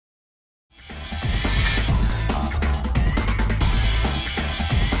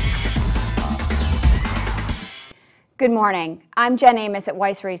Good morning. I'm Jen Amos at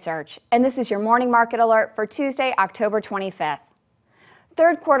Weiss Research, and this is your morning market alert for Tuesday, October 25th.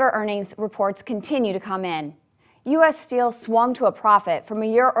 Third quarter earnings reports continue to come in. U.S. Steel swung to a profit from a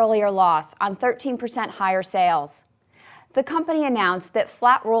year earlier loss on 13% higher sales. The company announced that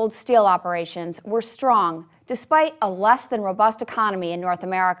flat-rolled steel operations were strong despite a less than robust economy in North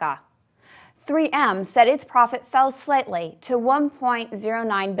America. 3M said its profit fell slightly to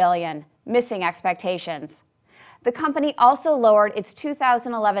 $1.09 billion, missing expectations. The company also lowered its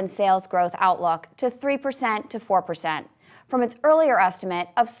 2011 sales growth outlook to 3% to 4%, from its earlier estimate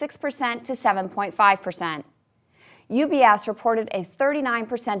of 6% to 7.5%. UBS reported a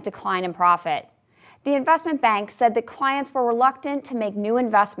 39% decline in profit. The investment bank said that clients were reluctant to make new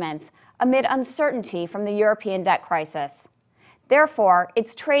investments amid uncertainty from the European debt crisis. Therefore,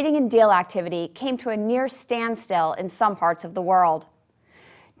 its trading and deal activity came to a near standstill in some parts of the world.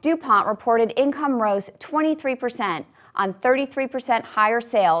 DuPont reported income rose 23% on 33% higher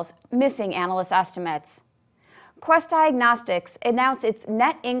sales, missing analyst estimates. Quest Diagnostics announced its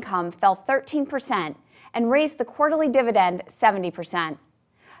net income fell 13% and raised the quarterly dividend 70%.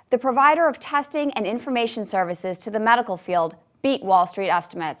 The provider of testing and information services to the medical field beat Wall Street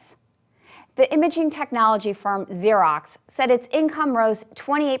estimates. The imaging technology firm Xerox said its income rose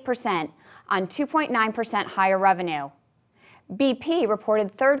 28% on 2.9% higher revenue. BP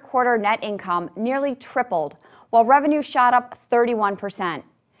reported third quarter net income nearly tripled, while revenue shot up 31%.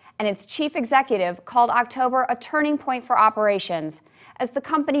 And its chief executive called October a turning point for operations as the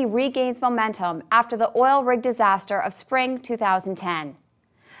company regains momentum after the oil rig disaster of spring 2010.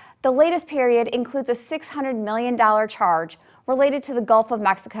 The latest period includes a $600 million charge related to the Gulf of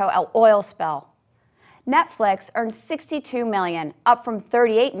Mexico oil spill. Netflix earned $62 million, up from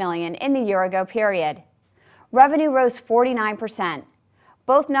 $38 million in the year-ago period. Revenue rose 49%.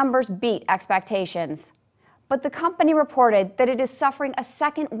 Both numbers beat expectations. But the company reported that it is suffering a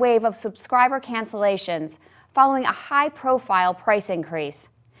second wave of subscriber cancellations following a high-profile price increase.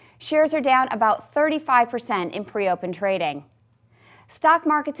 Shares are down about 35% in pre-open trading. Stock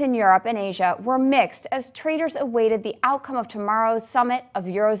markets in Europe and Asia were mixed as traders awaited the outcome of tomorrow's summit of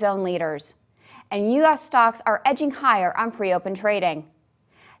Eurozone leaders. And U.S. stocks are edging higher on pre-open trading.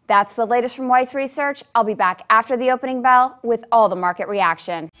 That's the latest from Weiss Research. I'll be back after the opening bell with all the market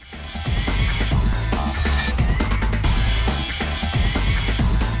reaction.